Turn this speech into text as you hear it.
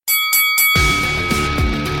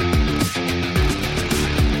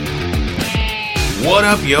What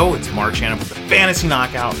up, yo? It's Mark Shannon with the Fantasy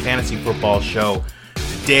Knockout Fantasy Football Show.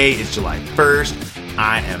 Today is July 1st.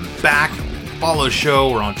 I am back. Follow the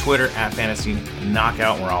show. We're on Twitter at Fantasy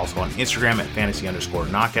Knockout. We're also on Instagram at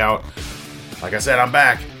Fantasy_Knockout. Like I said, I'm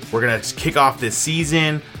back. We're going to kick off this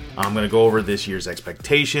season. I'm going to go over this year's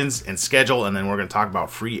expectations and schedule, and then we're going to talk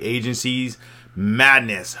about free agencies,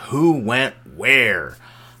 madness, who went where.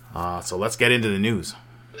 So let's get into the news.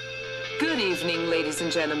 Good evening, ladies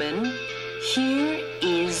and gentlemen. Here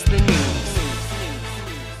is the news.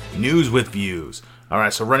 News with views. All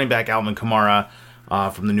right, so running back Alvin Kamara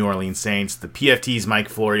from the New Orleans Saints. The PFT's Mike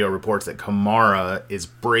Florio reports that Kamara is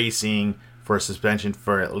bracing for a suspension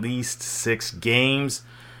for at least 6 games.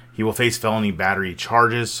 He will face felony battery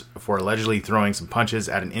charges for allegedly throwing some punches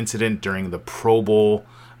at an incident during the Pro Bowl.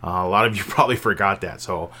 A lot of you probably forgot that,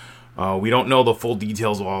 so we don't know the full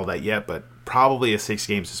details of all of that yet, but probably a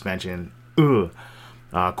 6-game suspension.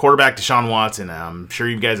 Quarterback Deshaun Watson. I'm sure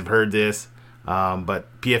you guys have heard this, but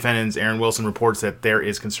PFN's Aaron Wilson reports that there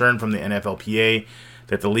is concern from the NFLPA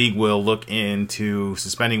that the league will look into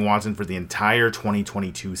suspending Watson for the entire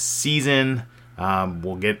 2022 season.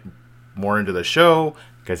 We'll get more into the show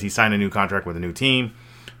because he signed a new contract with a new team.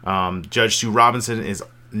 Judge Sue Robinson is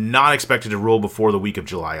not expected to rule before the week of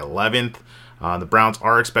July 11th. The Browns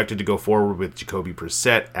are expected to go forward with Jacoby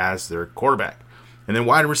Brissett as their quarterback. And then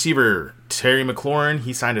wide receiver Terry McLaurin,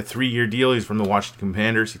 he signed a 3-year deal. He's from the Washington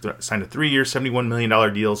Commanders. He signed a 3-year, $71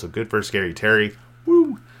 million deal, so good for Scary Terry.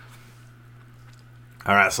 Woo!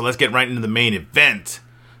 All right, so let's get right into the main event.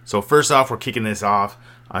 So first off, we're kicking this off.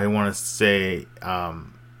 I want to say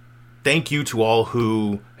thank you to all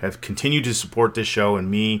who have continued to support this show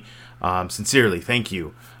and me. Sincerely, thank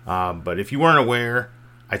you. But if you weren't aware,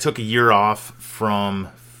 I took a year off from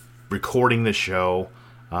recording the show.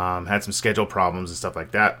 Had some schedule problems and stuff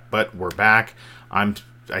like that, but we're back. I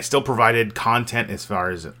still provided content as far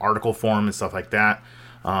as article form and stuff like that.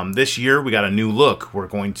 This year, we got a new look. We're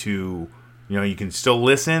going to, you can still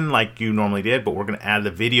listen like you normally did, but we're going to add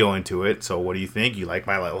the video into it. So what do you think? You like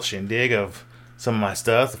my little shindig of some of my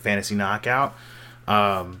stuff, the Fantasy Knockout?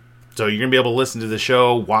 So you're going to be able to listen to the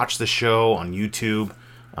show, watch the show on YouTube,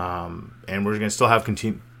 and we're going to still have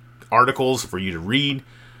articles for you to read.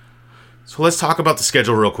 So let's talk about the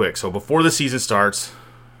schedule real quick. So before the season starts,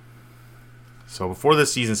 I'm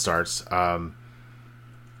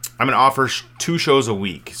going to offer 2 shows a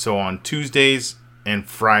week. So on Tuesdays and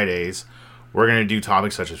Fridays, we're going to do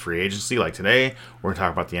topics such as free agency, like today. We're going to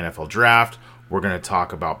talk about the NFL draft. We're going to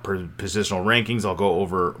talk about positional rankings.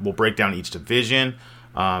 We'll break down each division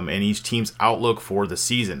and each team's outlook for the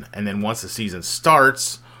season. And then once the season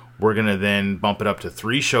starts, we're going to then bump it up to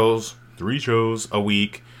 3 shows a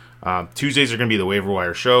week. Tuesdays are going to be the waiver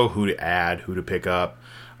wire show, who to add, who to pick up.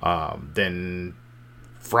 Then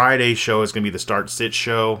Friday show is going to be the start-sit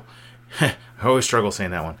show. I always struggle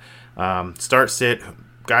saying that one. Start-sit,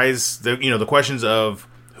 guys, the questions of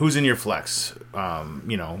who's in your flex.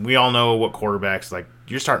 We all know what quarterbacks, like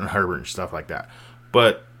you're starting Herbert and stuff like that.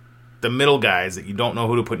 But the middle guys that you don't know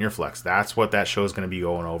who to put in your flex, that's what that show is going to be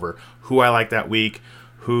going over. Who I like that week,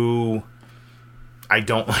 who I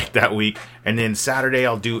don't like that week. And then Saturday,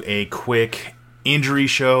 I'll do a quick injury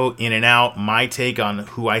show, in and out, my take on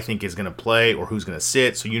who I think is going to play or who's going to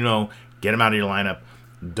sit. So, get them out of your lineup.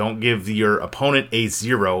 Don't give your opponent a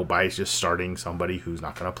 0 by just starting somebody who's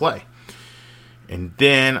not going to play. And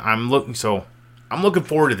then I'm looking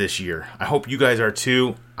forward to this year. I hope you guys are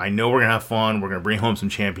too. I know we're going to have fun. We're going to bring home some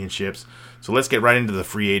championships. So let's get right into the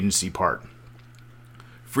free agency part.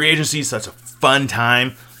 Free agency is such a fun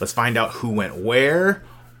time. Let's find out who went where,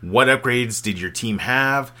 what upgrades did your team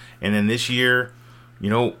have, and then this year,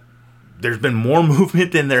 there's been more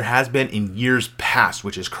movement than there has been in years past,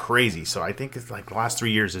 which is crazy. So I think it's like the last 3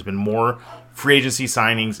 years, there's been more free agency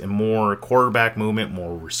signings and more quarterback movement,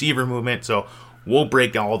 more receiver movement. So we'll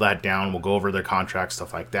break all that down. We'll go over their contracts,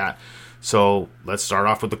 stuff like that. So let's start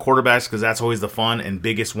off with the quarterbacks because that's always the fun and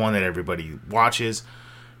biggest one that everybody watches.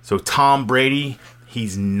 So Tom Brady,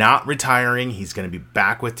 he's not retiring. He's going to be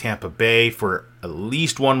back with Tampa Bay for at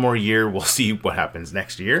least 1 more year. We'll see what happens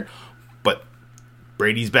next year. But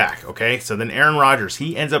Brady's back, okay? So then Aaron Rodgers,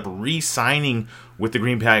 he ends up re-signing with the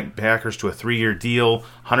Green Bay Packers to a 3-year deal,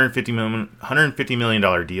 $150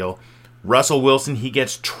 million deal. Russell Wilson, he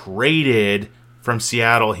gets traded from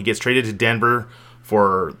Seattle. He gets traded to Denver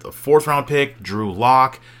for the 4th-round pick, Drew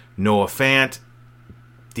Lock, Noah Fant,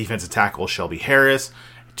 defensive tackle Shelby Harris,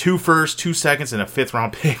 2 firsts, 2 seconds, and a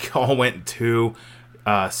 5th-round pick all went to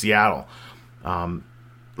Seattle.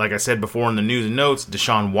 Like I said before in the news and notes,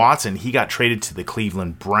 Deshaun Watson, he got traded to the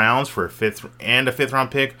Cleveland Browns for a 5th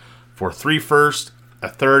round pick for 3 firsts a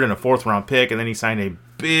third and a fourth round pick, and then he signed a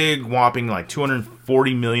big whopping like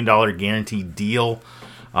 $240 million guaranteed deal.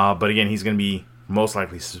 But again, he's going to be most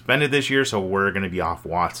likely suspended this year, so we're going to be off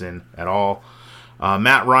Watson at all.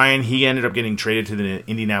 Matt Ryan, he ended up getting traded to the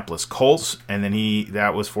Indianapolis Colts, and then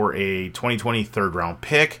that was for a 2020 third round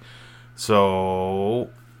pick. So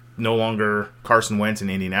no longer Carson Wentz in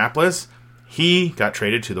Indianapolis. He got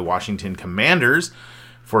traded to the Washington Commanders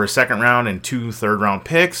for a second round and 2 third-round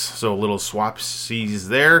picks. So a little swapsies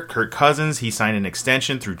there. Kirk Cousins, he signed an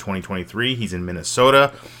extension through 2023. He's in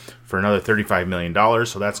Minnesota for another $35 million.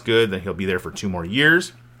 So that's good that he'll be there for 2 more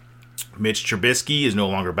years. Mitch Trubisky is no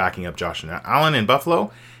longer backing up Josh Allen in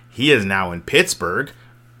Buffalo. He is now in Pittsburgh.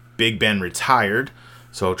 Big Ben retired.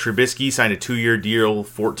 So Trubisky signed a 2-year deal,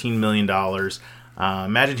 $14 million.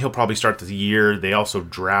 Imagine he'll probably start the year. They also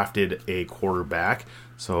drafted a quarterback.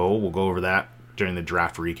 So we'll go over that during the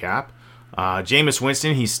draft recap. Jameis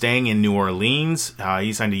Winston, he's staying in New Orleans.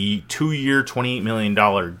 He signed a 2-year, $28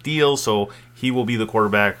 million deal. So he will be the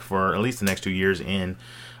quarterback for at least the next 2 years in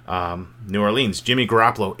New Orleans. Jimmy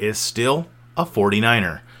Garoppolo is still a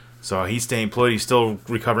 49er. So he's staying put. He's still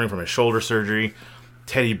recovering from his shoulder surgery.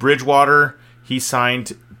 Teddy Bridgewater, he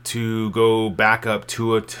signed to go back up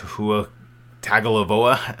to a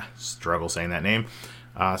Tagovailoa. Struggle saying that name.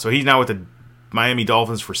 So he's now with the Miami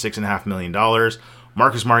Dolphins for $6.5 million.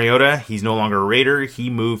 Marcus Mariota, he's no longer a Raider. He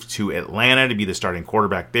moved to Atlanta to be the starting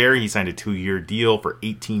quarterback there. He signed a 2-year deal for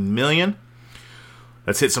 $18 million.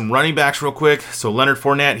 Let's hit some running backs real quick. So Leonard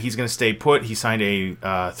Fournette, he's going to stay put. He signed a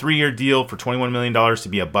 3-year deal for $21 million to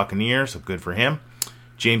be a Buccaneer, so good for him.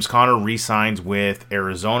 James Conner re-signs with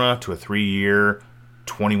Arizona to a 3-year,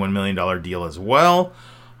 $21 million deal as well.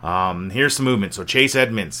 Here's some movement. So Chase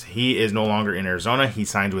Edmonds, he is no longer in Arizona. He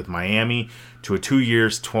signed with Miami to a 2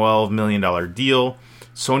 years, $12 million deal.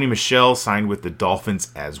 Sony Michel signed with the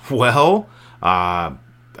Dolphins as well. I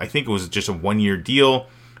think it was just a 1-year deal.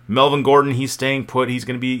 Melvin Gordon, he's staying put. He's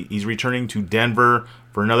returning to Denver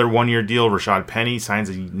for another 1-year deal. Rashad Penny signs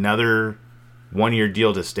another 1-year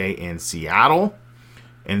deal to stay in Seattle.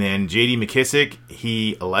 And then J.D. McKissick,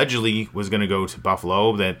 he allegedly was going to go to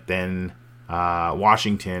Buffalo, that then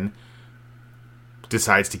Washington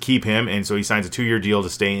decides to keep him, and so he signs a 2-year deal to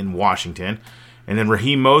stay in Washington. And then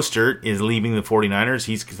Raheem Mostert is leaving the 49ers.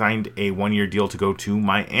 He's signed a 1-year deal to go to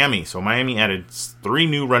Miami. So Miami added 3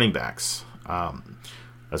 new running backs.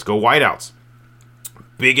 Let's go wideouts.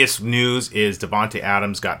 Biggest news is Devontae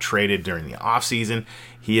Adams got traded during the offseason.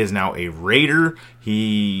 He is now a Raider.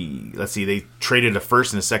 They traded a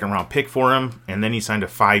first and a second round pick for him, and then he signed a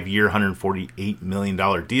 5-year, $148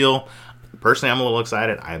 million deal. Personally, I'm a little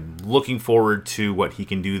excited. I'm looking forward to what he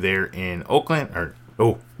can do there in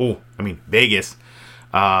Vegas.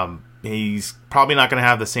 He's probably not going to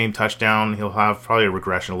have the same touchdown. He'll have probably a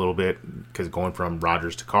regression a little bit because going from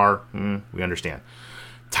Rodgers to Carr, we understand.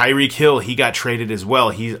 Tyreek Hill, he got traded as well.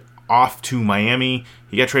 He's off to Miami.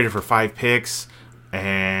 He got traded for 5 picks.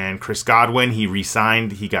 And Chris Godwin, he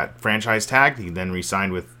re-signed. He got franchise tagged. He then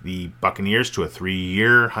re-signed with the Buccaneers to a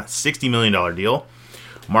 3-year, $60 million deal.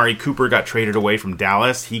 Amari Cooper got traded away from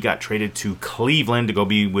Dallas. He got traded to Cleveland to go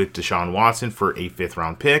be with Deshaun Watson for a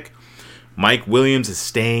 5th-round pick. Mike Williams is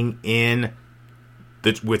staying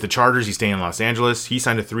with the Chargers. He's staying in Los Angeles. He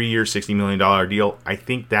signed a 3-year, $60 million deal. I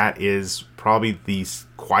think that is probably the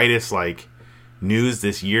quietest news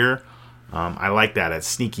this year. I like that. It's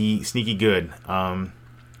sneaky good. Allen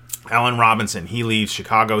Robinson, he leaves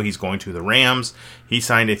Chicago. He's going to the Rams. He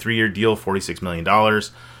signed a 3-year deal, $46 million.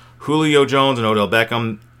 Julio Jones and Odell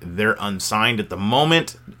Beckham, they're unsigned at the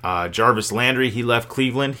moment. Jarvis Landry, he left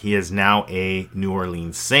Cleveland. He is now a New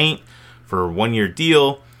Orleans Saint for a 1-year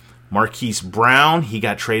deal. Marquise Brown, he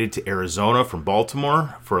got traded to Arizona from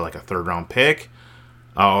Baltimore for a 3rd-round pick.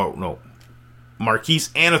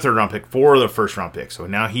 Marquise and a 3rd-round pick for the 1st-round pick. So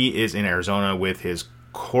now he is in Arizona with his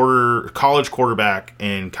college quarterback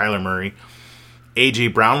in Kyler Murray. A.J.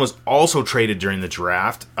 Brown was also traded during the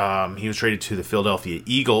draft. He was traded to the Philadelphia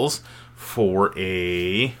Eagles for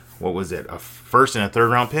a 1st and a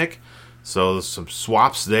 3rd-round pick. So some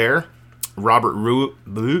swaps there. Robert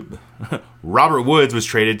Woods was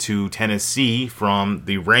traded to Tennessee from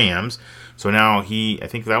the Rams. So now I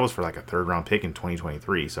think that was for a 3rd-round pick in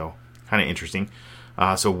 2023. So kind of interesting.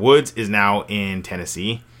 So Woods is now in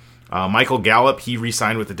Tennessee. Michael Gallup, he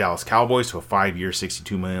re-signed with the Dallas Cowboys to a 5-year,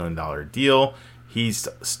 $62 million deal. He's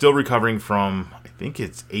still recovering from, I think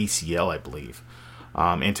it's ACL, I believe.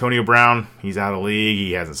 Antonio Brown, he's out of the league.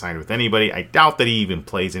 He hasn't signed with anybody. I doubt that he even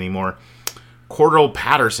plays anymore. Cordell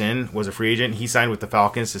Patterson was a free agent. He signed with the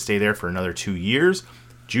Falcons to stay there for another 2 years.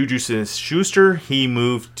 Juju Smith-Schuster, he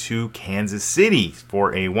moved to Kansas City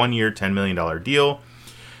for a 1-year, $10 million deal.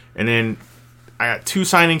 And then I got 2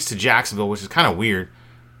 signings to Jacksonville, which is kind of weird.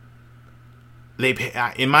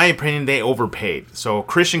 In my opinion, they overpaid. So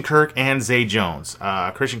Christian Kirk and Zay Jones.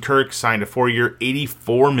 Christian Kirk signed a 4-year,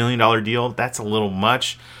 $84 million deal. That's a little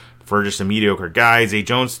much for just a mediocre guy. Zay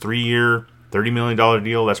Jones, 3-year, $30 million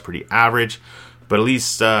deal. That's pretty average. But at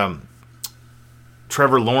least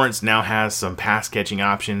Trevor Lawrence now has some pass-catching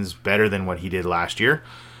options better than what he did last year.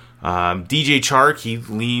 DJ Chark, he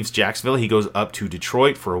leaves Jacksonville. He goes up to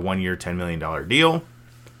Detroit for a 1-year, $10 million deal.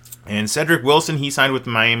 And Cedric Wilson, he signed with the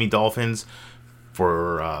Miami Dolphins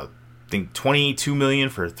for, I think, $22 million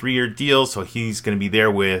for a 3-year deal. So he's going to be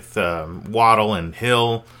there with Waddle and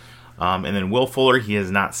Hill. And then Will Fuller, he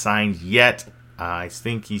has not signed yet. I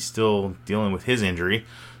think he's still dealing with his injury.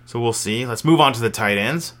 So we'll see. Let's move on to the tight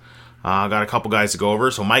ends. Got a couple guys to go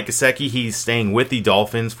over. So Mike Gesicki, he's staying with the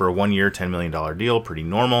Dolphins for a 1-year, $10 million deal. Pretty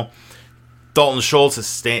normal. Dalton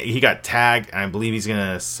Schultz, he got tagged. And I believe he's going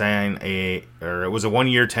to sign it was a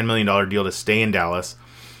 1-year, $10 million deal to stay in Dallas.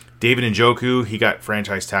 David Njoku, he got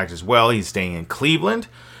franchise tagged as well. He's staying in Cleveland.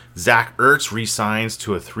 Zach Ertz re-signs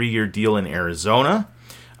to a 3-year deal in Arizona.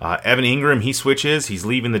 Evan Ingram, he switches. He's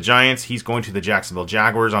leaving the Giants. He's going to the Jacksonville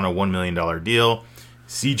Jaguars on a $1 million deal.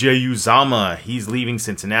 CJ Uzomah, he's leaving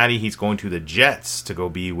Cincinnati. He's going to the Jets to go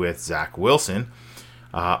be with Zach Wilson.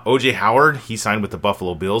 O.J. Howard, he signed with the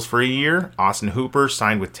Buffalo Bills for a year. Austin Hooper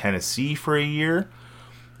signed with Tennessee for a year.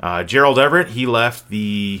 Gerald Everett, he left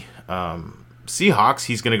the Seahawks.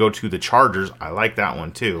 He's going to go to the Chargers. I like that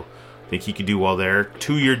one too. I think he could do well there.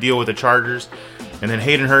 2-year deal with the Chargers. And then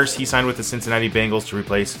Hayden Hurst, he signed with the Cincinnati Bengals to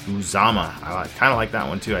replace Uzomah. I kind of like that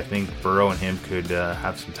one too. I think Burrow and him could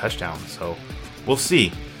have some touchdowns. So we'll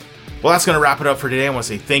see. Well, that's going to wrap it up for today. I want to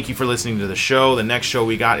say thank you for listening to the show. The next show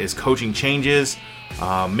we got is Coaching Changes.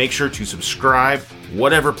 Make sure to subscribe,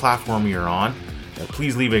 whatever platform you're on.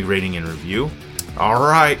 Please leave a rating and review. All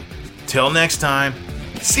right. Till next time.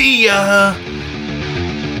 See ya.